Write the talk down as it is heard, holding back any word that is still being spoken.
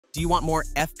Do you want more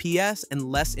FPS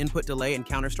and less input delay in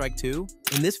Counter-Strike 2?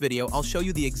 In this video, I'll show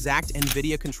you the exact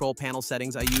NVIDIA Control Panel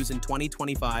settings I use in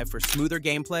 2025 for smoother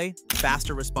gameplay,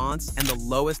 faster response, and the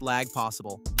lowest lag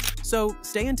possible. So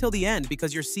stay until the end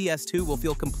because your CS2 will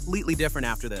feel completely different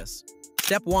after this.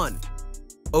 Step 1.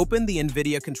 Open the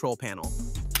NVIDIA Control Panel.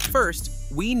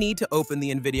 First, we need to open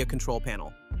the NVIDIA Control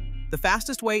Panel. The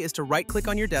fastest way is to right-click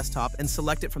on your desktop and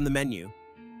select it from the menu.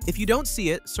 If you don't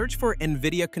see it, search for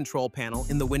NVIDIA Control Panel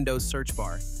in the Windows search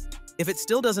bar. If it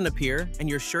still doesn't appear and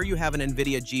you're sure you have an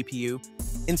NVIDIA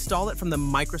GPU, install it from the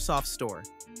Microsoft Store.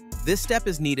 This step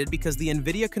is needed because the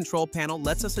NVIDIA Control Panel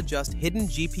lets us adjust hidden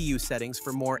GPU settings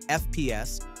for more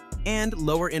FPS and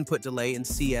lower input delay in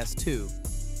CS2.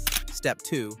 Step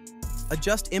 2.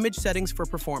 Adjust image settings for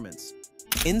performance.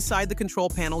 Inside the control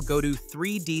panel, go to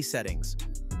 3D settings.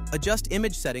 Adjust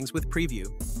image settings with preview.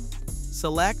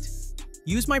 Select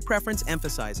Use my preference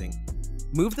emphasizing.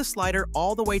 Move the slider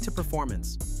all the way to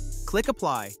performance. Click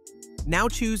Apply. Now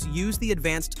choose Use the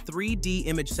advanced 3D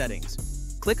image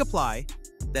settings. Click Apply,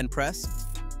 then press.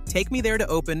 Take me there to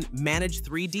open Manage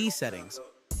 3D settings.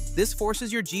 This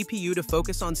forces your GPU to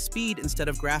focus on speed instead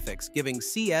of graphics, giving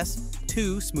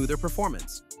CS2 smoother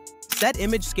performance. Set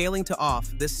image scaling to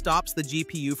off. This stops the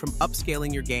GPU from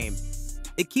upscaling your game.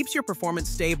 It keeps your performance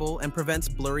stable and prevents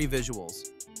blurry visuals.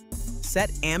 Set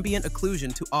ambient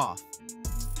occlusion to off.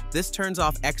 This turns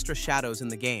off extra shadows in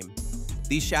the game.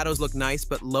 These shadows look nice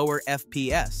but lower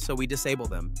FPS, so we disable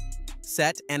them.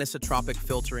 Set anisotropic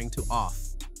filtering to off.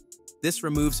 This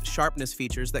removes sharpness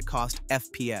features that cost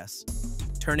FPS.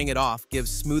 Turning it off gives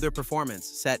smoother performance.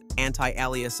 Set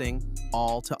anti-aliasing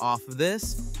all to off.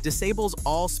 This disables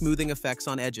all smoothing effects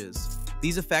on edges.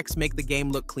 These effects make the game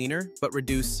look cleaner but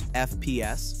reduce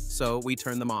FPS, so we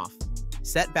turn them off.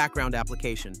 Set background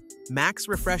application. Max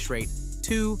refresh rate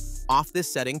to off.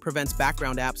 This setting prevents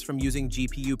background apps from using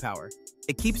GPU power.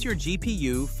 It keeps your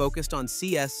GPU focused on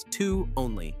CS2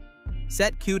 only.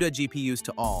 Set CUDA GPUs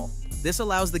to all. This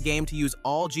allows the game to use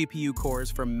all GPU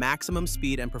cores for maximum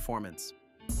speed and performance.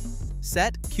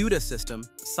 Set CUDA system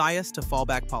CS to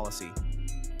fallback policy.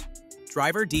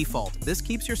 Driver default. This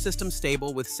keeps your system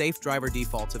stable with safe driver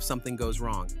defaults if something goes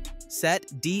wrong. Set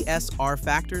DSR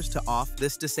factors to off.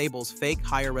 This disables fake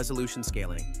higher resolution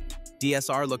scaling.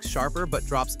 DSR looks sharper but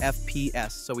drops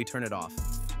FPS, so we turn it off.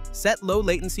 Set low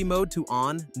latency mode to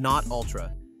on, not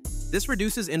ultra. This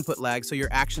reduces input lag so your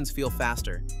actions feel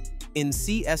faster. In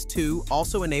CS2,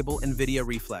 also enable NVIDIA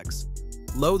Reflex.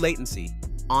 Low latency,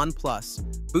 on plus.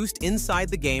 Boost inside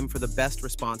the game for the best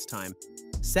response time.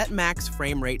 Set max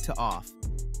frame rate to off.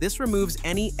 This removes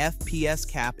any FPS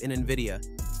cap in NVIDIA.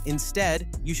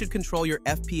 Instead, you should control your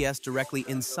FPS directly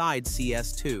inside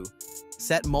CS2.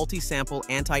 Set multi-sample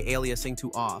anti-aliasing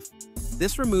to off.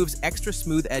 This removes extra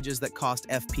smooth edges that cost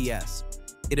FPS.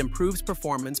 It improves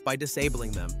performance by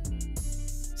disabling them.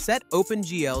 Set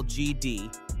OpenGL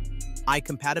GD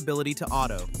compatibility to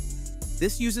auto.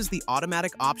 This uses the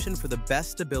automatic option for the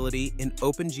best stability in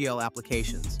OpenGL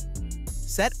applications.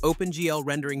 Set OpenGL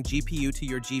rendering GPU to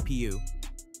your GPU.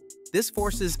 This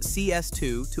forces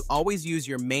CS2 to always use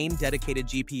your main dedicated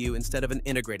GPU instead of an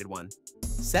integrated one.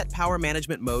 Set power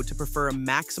management mode to prefer a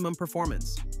maximum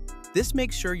performance. This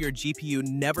makes sure your GPU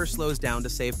never slows down to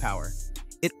save power.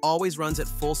 It always runs at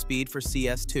full speed for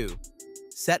CS2.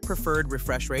 Set preferred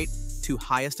refresh rate to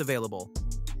highest available.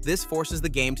 This forces the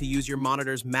game to use your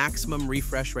monitor's maximum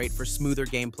refresh rate for smoother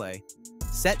gameplay.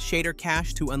 Set shader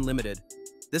cache to unlimited.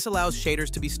 This allows shaders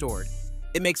to be stored.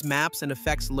 It makes maps and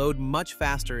effects load much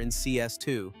faster in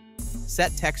CS2.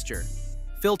 Set texture,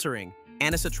 filtering,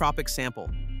 anisotropic sample,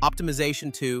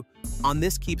 optimization to on.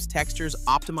 This keeps textures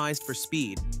optimized for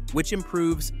speed, which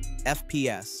improves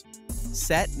FPS.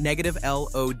 Set negative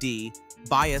LOD,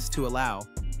 bias to allow.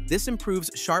 This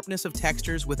improves sharpness of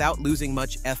textures without losing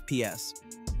much FPS.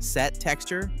 Set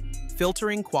texture,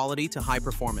 filtering quality to high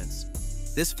performance.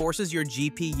 This forces your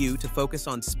GPU to focus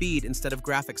on speed instead of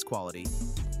graphics quality.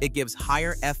 It gives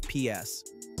higher FPS.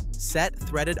 Set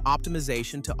threaded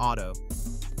optimization to auto.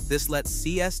 This lets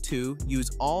CS2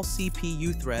 use all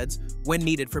CPU threads when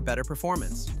needed for better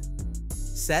performance.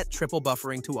 Set triple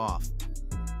buffering to off.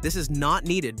 This is not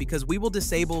needed because we will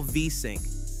disable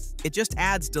VSync. It just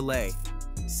adds delay.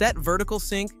 Set vertical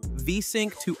sync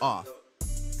VSync to off.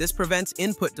 This prevents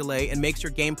input delay and makes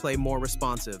your gameplay more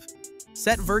responsive.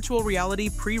 Set virtual reality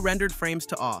pre-rendered frames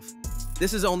to off.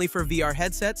 This is only for VR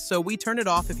headsets, so we turn it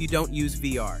off if you don't use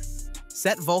VR.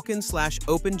 Set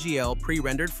Vulkan/OpenGL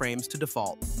pre-rendered frames to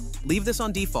default. Leave this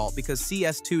on default because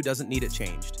CS2 doesn't need it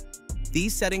changed.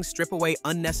 These settings strip away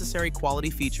unnecessary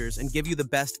quality features and give you the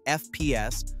best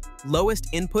FPS lowest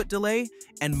input delay,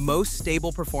 and most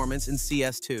stable performance in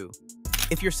CS2.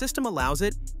 If your system allows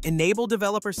it, enable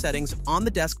developer settings on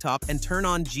the desktop and turn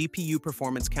on GPU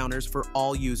performance counters for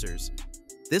all users.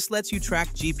 This lets you track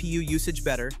GPU usage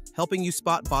better, helping you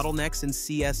spot bottlenecks in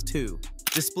CS2.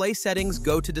 Display settings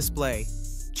go to display.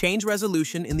 Change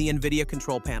resolution in the NVIDIA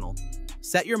Control Panel.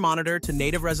 Set your monitor to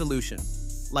native resolution,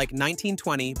 like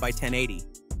 1920 by 1080.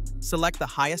 Select the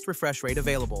highest refresh rate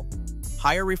available.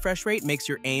 Higher refresh rate makes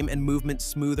your aim and movement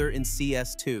smoother in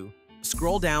CS2.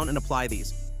 Scroll down and apply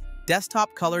these.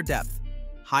 Desktop color depth.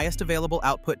 Highest available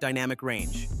output dynamic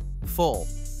range. Full.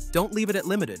 Don't leave it at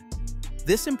limited.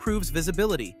 This improves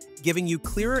visibility, giving you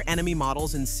clearer enemy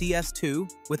models in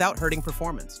CS2 without hurting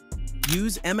performance.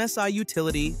 Use MSI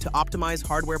Utility to optimize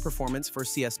hardware performance for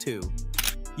CS2.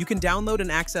 You can download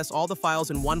and access all the files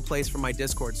in one place from my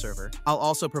Discord server. I'll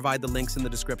also provide the links in the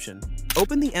description.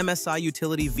 Open the MSI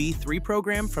Utility V3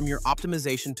 program from your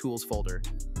Optimization Tools folder.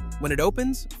 When it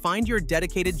opens, find your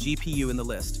dedicated GPU in the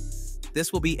list.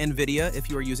 This will be NVIDIA if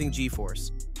you are using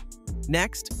GeForce.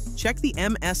 Next, check the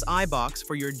MSI box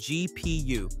for your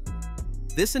GPU.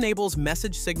 This enables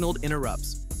message-signaled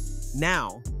interrupts.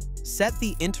 Now, set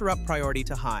the interrupt priority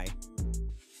to high.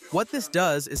 What this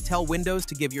does is tell Windows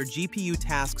to give your GPU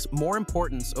tasks more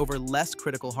importance over less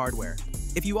critical hardware.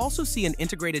 If you also see an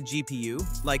integrated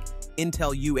GPU, like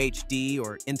Intel UHD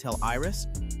or Intel Iris,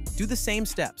 do the same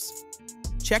steps.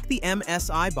 Check the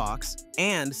MSI box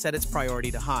and set its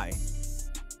priority to high.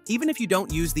 Even if you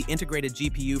don't use the integrated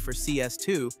GPU for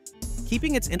CS2,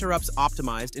 keeping its interrupts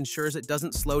optimized ensures it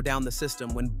doesn't slow down the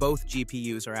system when both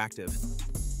GPUs are active.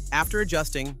 After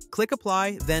adjusting, click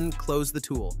Apply, then close the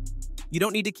tool. You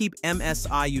don't need to keep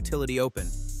MSI Utility open.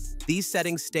 These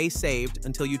settings stay saved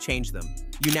until you change them.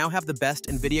 You now have the best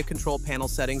NVIDIA Control Panel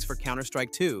settings for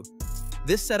Counter-Strike 2.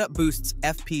 This setup boosts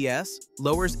FPS,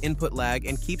 lowers input lag,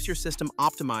 and keeps your system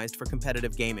optimized for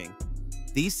competitive gaming.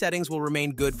 These settings will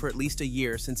remain good for at least a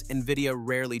year since NVIDIA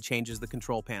rarely changes the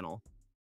control panel.